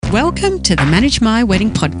Welcome to the Manage My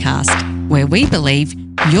Wedding podcast, where we believe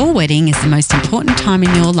your wedding is the most important time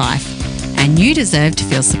in your life and you deserve to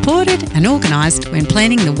feel supported and organised when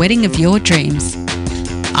planning the wedding of your dreams.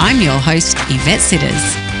 I'm your host, Yvette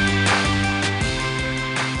Sitters.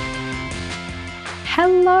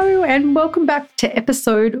 Hello and welcome back to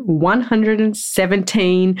episode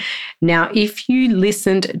 117. Now, if you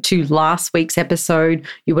listened to last week's episode,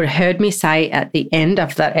 you would have heard me say at the end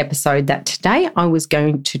of that episode that today I was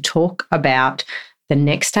going to talk about the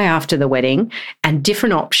next day after the wedding and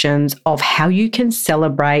different options of how you can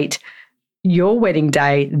celebrate your wedding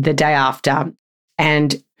day the day after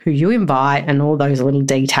and who you invite and all those little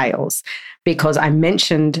details. Because I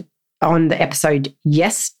mentioned on the episode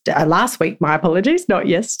last week, my apologies, not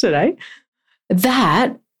yesterday,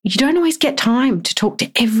 that you don't always get time to talk to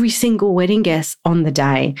every single wedding guest on the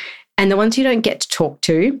day. And the ones you don't get to talk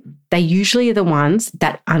to, they usually are the ones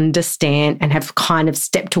that understand and have kind of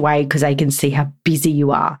stepped away because they can see how busy you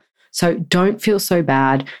are. So don't feel so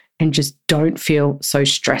bad and just don't feel so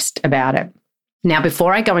stressed about it. Now,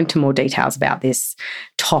 before I go into more details about this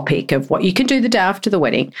topic of what you can do the day after the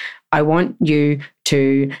wedding, I want you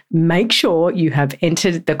to make sure you have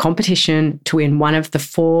entered the competition to win one of the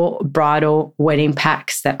 4 bridal wedding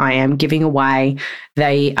packs that I am giving away.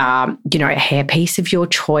 They are, a hairpiece of your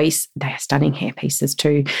choice. They are stunning hairpieces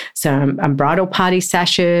too. Some bridal party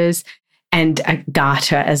sashes and a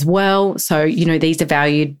garter as well. So, these are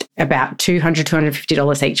valued about $200,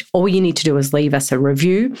 $250 each. All you need to do is leave us a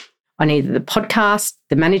review on either the podcast,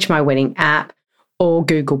 the Manage My Wedding app, or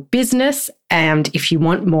Google Business. And if you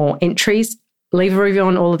want more entries, leave a review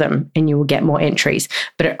on all of them and you will get more entries.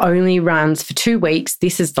 But it only runs for 2 weeks.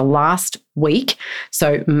 This is the last week.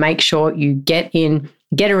 So make sure you get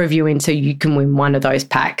a review in so you can win one of those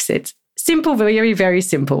packs. It's simple, very, very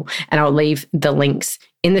simple. And I'll leave the links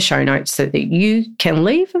in the show notes so that you can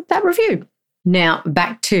leave that review. Now,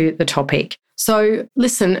 back to the topic. So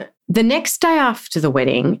listen, the next day after the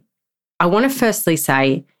wedding, I want to firstly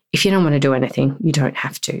say, if you don't want to do anything, you don't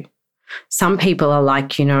have to. Some people are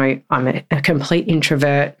like, I'm a complete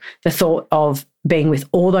introvert. The thought of being with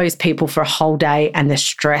all those people for a whole day and the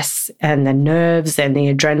stress and the nerves and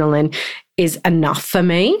the adrenaline is enough for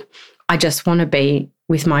me. I just want to be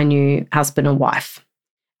with my new husband and wife.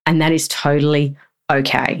 And that is totally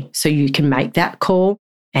okay. So you can make that call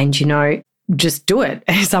and, just do it.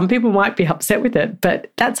 Some people might be upset with it,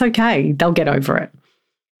 but that's okay. They'll get over it.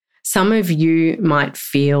 Some of you might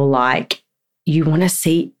feel like you want to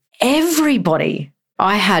see everybody.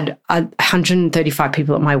 I had 135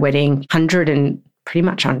 people at my wedding, pretty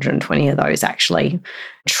much 120 of those actually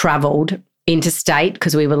traveled interstate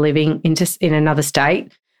because we were living in another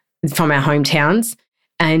state from our hometowns.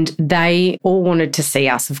 And they all wanted to see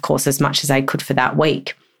us, of course, as much as they could for that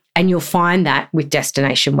week. And you'll find that with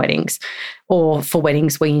destination weddings or for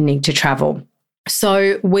weddings where you need to travel.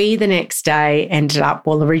 So we, the next day,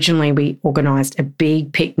 originally we organised a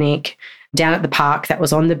big picnic down at the park that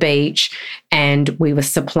was on the beach and we were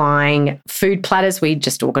supplying food platters. We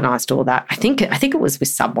just organised all that. I think it was with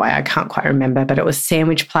Subway. I can't quite remember, but it was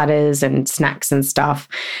sandwich platters and snacks and stuff.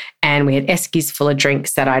 And we had eskies full of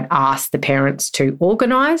drinks that I'd asked the parents to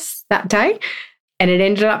organise that day. And it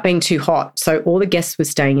ended up being too hot. So all the guests were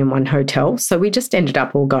staying in one hotel. So we just ended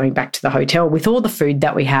up all going back to the hotel with all the food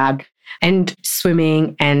that we had and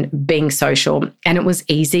swimming and being social. And it was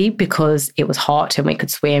easy because it was hot and we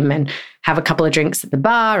could swim and have a couple of drinks at the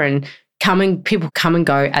bar and people come and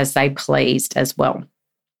go as they pleased as well.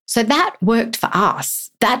 So that worked for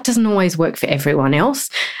us. That doesn't always work for everyone else.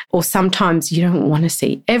 Or sometimes you don't want to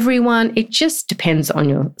see everyone. It just depends on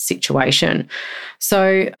your situation.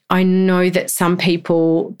 So I know that some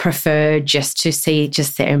people prefer just to see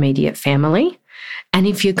just their immediate family. And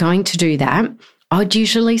if you're going to do that, I'd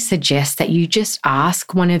usually suggest that you just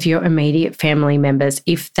ask one of your immediate family members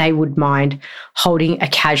if they would mind holding a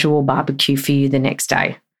casual barbecue for you the next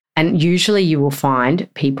day. And usually you will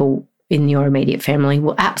find people in your immediate family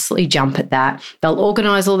will absolutely jump at that. They'll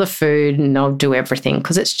organise all the food and they'll do everything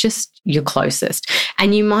because it's just your closest.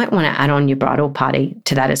 And you might want to add on your bridal party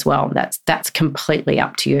to that as well. That's completely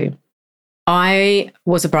up to you. I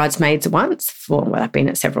was a bridesmaid once, I've been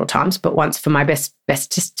it several times, but once for my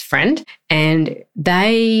bestest friend, and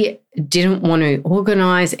they didn't want to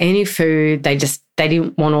organise any food. They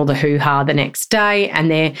didn't want all the hoo-ha the next day,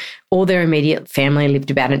 and all their immediate family lived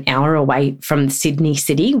about an hour away from Sydney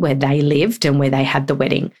City where they lived and where they had the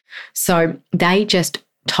wedding. So they just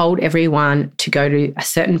told everyone to go to a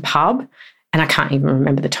certain pub and I can't even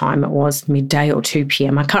remember the time it was, midday or 2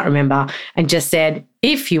 p.m. I can't remember, and just said,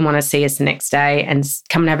 if you want to see us the next day and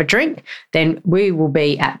come and have a drink, then we will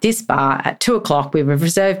be at this bar at 2 o'clock. We've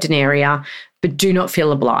reserved an area, but do not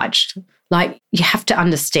feel obliged. Like, you have to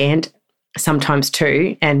understand sometimes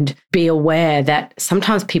too, and be aware that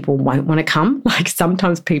sometimes people won't want to come. Like,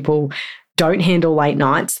 sometimes people don't handle late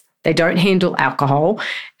nights. They don't handle alcohol,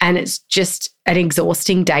 and it's just an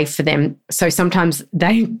exhausting day for them. So sometimes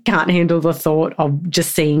they can't handle the thought of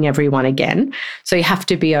just seeing everyone again. So you have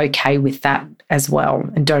to be okay with that as well,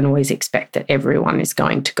 and don't always expect that everyone is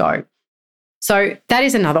going to go. So that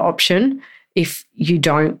is another option if you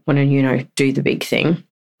don't want to, do the big thing.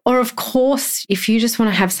 Or of course, if you just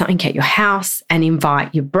want to have something at your house and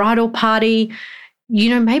invite your bridal party,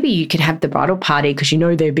 maybe you can have the bridal party because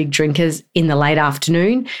they're big drinkers in the late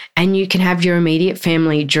afternoon, and you can have your immediate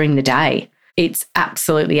family during the day. It's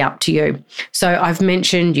absolutely up to you. So I've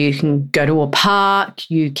mentioned you can go to a park,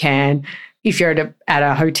 you can, if you're at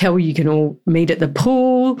a hotel, you can all meet at the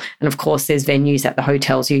pool. And of course, there's venues at the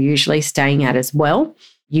hotels you're usually staying at as well.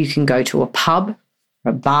 You can go to a pub,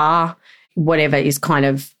 a bar, whatever is kind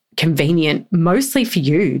of convenient, mostly for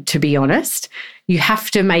you, to be honest. You have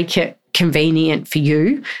to make it convenient for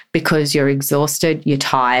you because you're exhausted, you're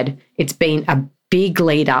tired. It's been a big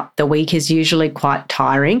lead up. The week is usually quite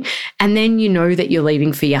tiring. And then you know that you're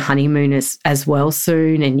leaving for your honeymoon as well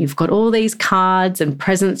soon, and you've got all these cards and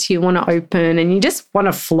presents you want to open, and you just want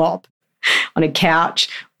to flop on a couch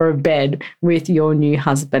or a bed with your new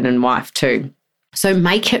husband and wife too. So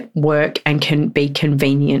make it work and can be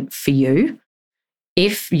convenient for you.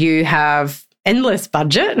 If you have endless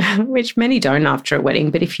budget, which many don't after a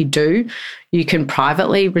wedding, but if you do, you can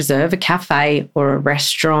privately reserve a cafe or a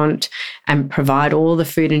restaurant and provide all the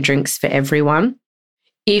food and drinks for everyone.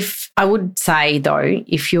 I would say though,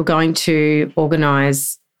 if you're going to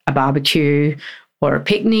organise a barbecue or a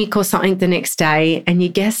picnic or something the next day and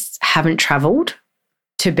your guests haven't travelled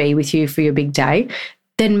to be with you for your big day,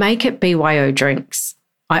 then make it BYO drinks.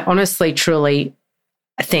 I honestly, truly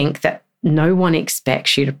think that no one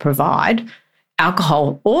expects you to provide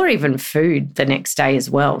alcohol or even food the next day as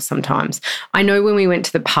well sometimes. I know when we went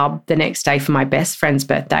to the pub the next day for my best friend's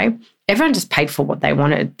birthday, everyone just paid for what they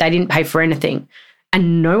wanted. They didn't pay for anything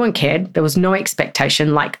and no one cared. There was no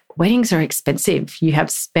expectation. Like, weddings are expensive. You have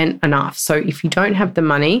spent enough. So if you don't have the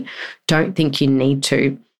money, don't think you need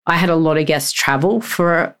to. I had a lot of guests travel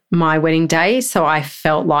for my wedding day, so I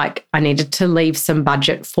felt like I needed to leave some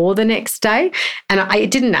budget for the next day. And it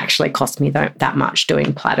didn't actually cost me that much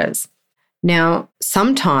doing platters. Now,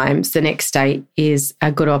 sometimes the next day is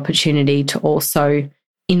a good opportunity to also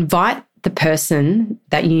invite the person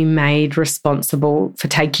that you made responsible for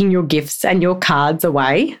taking your gifts and your cards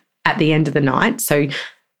away at the end of the night. So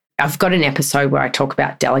I've got an episode where I talk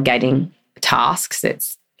about delegating tasks.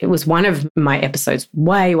 It was one of my episodes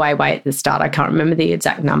way, way, way at the start. I can't remember the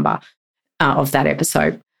exact number of that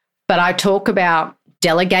episode. But I talk about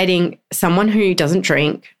delegating someone who doesn't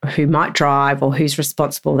drink, who might drive, or who's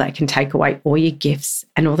responsible, that can take away all your gifts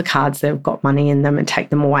and all the cards that have got money in them and take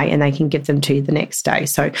them away, and they can give them to you the next day.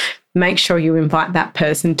 So make sure you invite that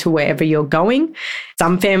person to wherever you're going.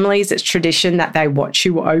 Some families, it's tradition that they watch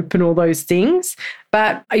you open all those things.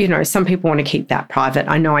 But, some people want to keep that private.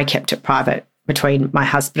 I know I kept it private between my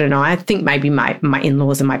husband and I. I think maybe my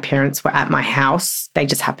in-laws and my parents were at my house. They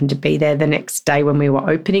just happened to be there the next day when we were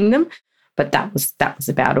opening them. But that was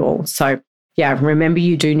about all. So, yeah, remember,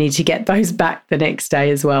 you do need to get those back the next day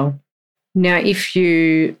as well. Now, if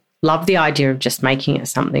you love the idea of just making it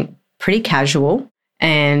something pretty casual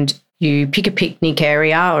and you pick a picnic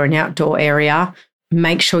area or an outdoor area,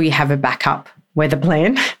 make sure you have a backup weather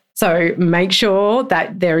plan. So make sure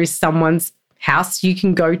that there is someone's house you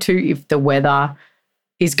can go to if the weather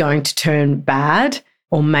is going to turn bad,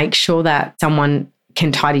 or make sure that someone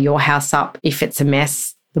can tidy your house up if it's a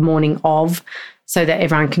mess the morning of, so that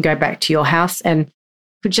everyone can go back to your house and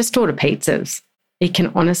just order pizzas. It can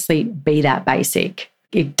honestly be that basic.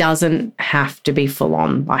 It doesn't have to be full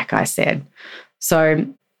on, like I said. So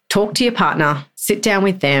talk to your partner, sit down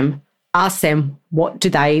with them, ask them, what do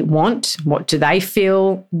they want? What do they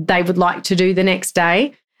feel they would like to do the next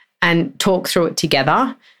day? And talk through it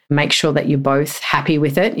together. Make sure that you're both happy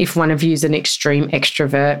with it. If one of you is an extreme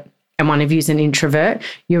extrovert and one of you is an introvert,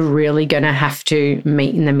 you're really going to have to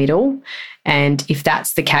meet in the middle. And if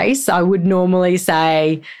that's the case, I would normally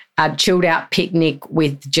say a chilled out picnic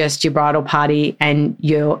with just your bridal party and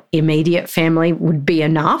your immediate family would be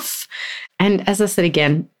enough. And as I said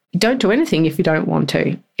again, don't do anything if you don't want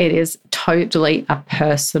to. It is totally a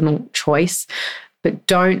personal choice, but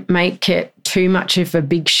don't make it too much of a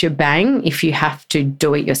big shebang if you have to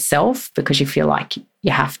do it yourself because you feel like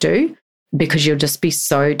you have to, because you'll just be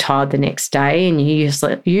so tired the next day. And you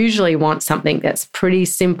usually want something that's pretty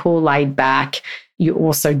simple, laid back. You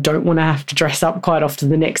also don't want to have to dress up quite often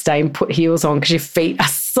the next day and put heels on because your feet are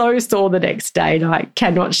so sore the next day. And I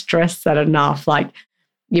cannot stress that enough. Like,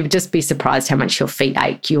 you'd just be surprised how much your feet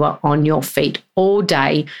ache. You are on your feet all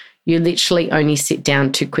day. You literally only sit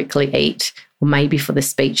down to quickly eat or maybe for the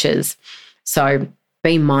speeches. So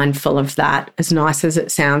be mindful of that. As nice as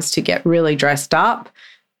it sounds to get really dressed up,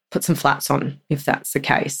 put some flats on if that's the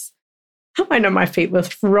case. I know my feet were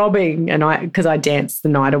throbbing because I danced the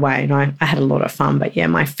night away and I had a lot of fun. But yeah,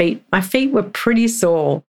 my feet were pretty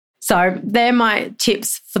sore. So they're my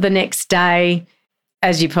tips for the next day.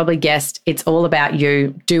 As you probably guessed, it's all about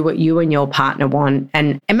you. Do what you and your partner want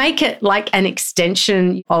and make it like an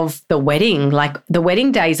extension of the wedding. Like, the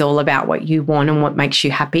wedding day is all about what you want and what makes you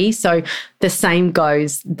happy. So the same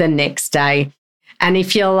goes the next day. And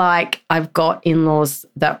if you're like, I've got in-laws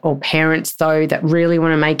or parents though that really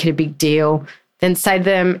want to make it a big deal, then say to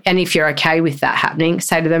them, and if you're okay with that happening,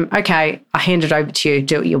 say to them, okay, I hand it over to you,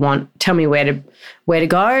 do what you want. Tell me where to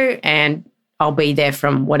go and I'll be there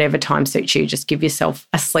from whatever time suits you. Just give yourself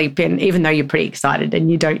a sleep in, even though you're pretty excited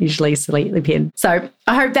and you don't usually sleep in. So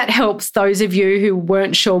I hope that helps those of you who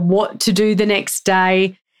weren't sure what to do the next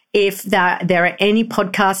day. If there are any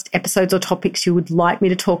podcast episodes or topics you would like me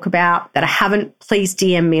to talk about that I haven't, please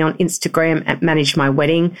DM me on Instagram at Manage My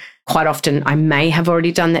Wedding. Quite often I may have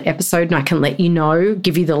already done that episode and I can let you know,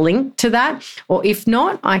 give you the link to that. Or if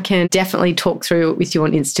not, I can definitely talk through it with you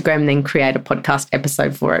on Instagram and then create a podcast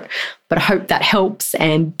episode for it. But I hope that helps.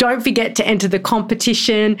 And don't forget to enter the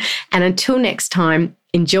competition. And until next time,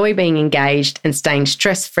 enjoy being engaged and staying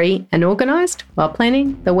stress-free and organised while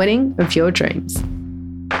planning the wedding of your dreams.